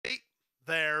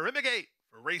They're in the gate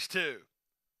for race 2.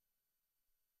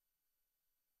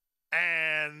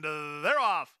 And they're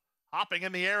off. Hopping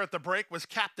in the air at the break was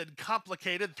Captain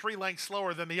Complicated, 3 lengths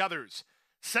slower than the others.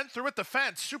 Sent through at the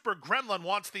fence, Super Gremlin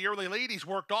wants the early lead. He's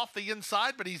worked off the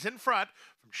inside, but he's in front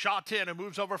from Shaw Tin, who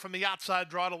moves over from the outside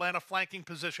draw to land a flanking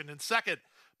position in second.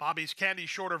 Bobby's Candy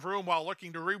short of room while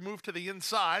looking to remove to the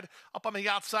inside. Up on the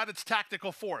outside, it's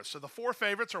Tactical Force. So the 4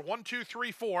 favorites are 1, 2,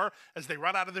 3, 4 as they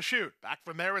run out of the chute. Back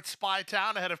from there, it's Spy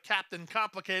Town ahead of Captain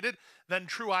Complicated, then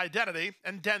True Identity,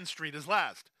 and Den Street is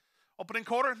last. Opening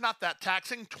quarter, not that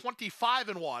taxing,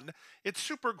 25-1. It's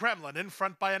Super Gremlin in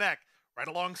front by a neck. Right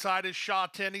alongside is Shaw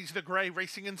Tin. He's the gray,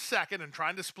 racing in second, and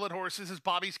trying to split horses is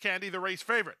Bobby's Candy, the race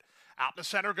favorite. Out in the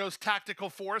center goes Tactical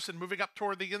Force, and moving up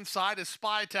toward the inside is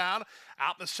Spy Town.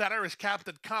 Out in the center is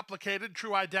Captain Complicated.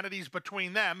 True Identities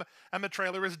between them, and the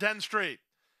trailer is Den Street.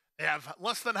 They have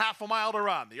less than half a mile to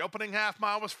run. The opening half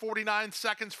mile was 49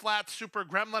 seconds flat. Super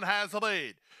Gremlin has the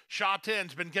lead. Shaw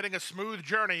Tin's been getting a smooth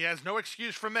journey. He has no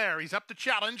excuse from there. He's up to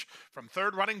challenge from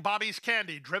third running Bobby's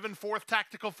Candy. Driven fourth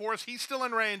Tactical Force. He's still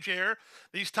in range here.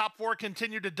 These top 4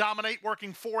 continue to dominate,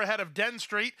 working 4 ahead of Den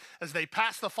Street as they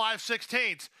pass the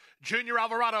 5/16. Junior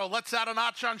Alvarado lets out a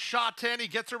notch on Shaw Tin. He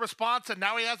gets a response, and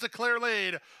now he has a clear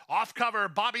lead. Off cover,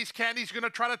 Bobby's Candy's going to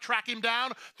try to track him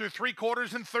down through 3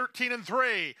 quarters in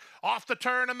 13-3. Off the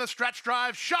turn and the stretch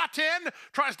drive, Shaw Tin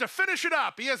tries to finish it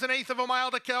up. He has an 1/8 of a mile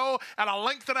to go and a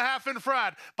length and a half in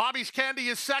front. Bobby's Candy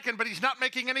is second, but he's not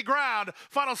making any ground.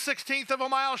 Final 1/16 of a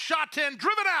mile, Shaw Tin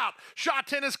driven out. Shaw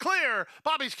Tin is clear.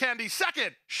 Bobby's Candy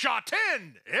second. Shaw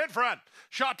Tin in front.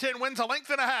 Shaw Tin wins a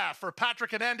length and a half for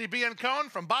Patrick and Andy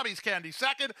Biancone from Bobby's Candy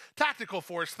second. Tactical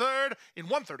Force third in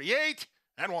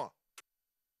 1:38-1.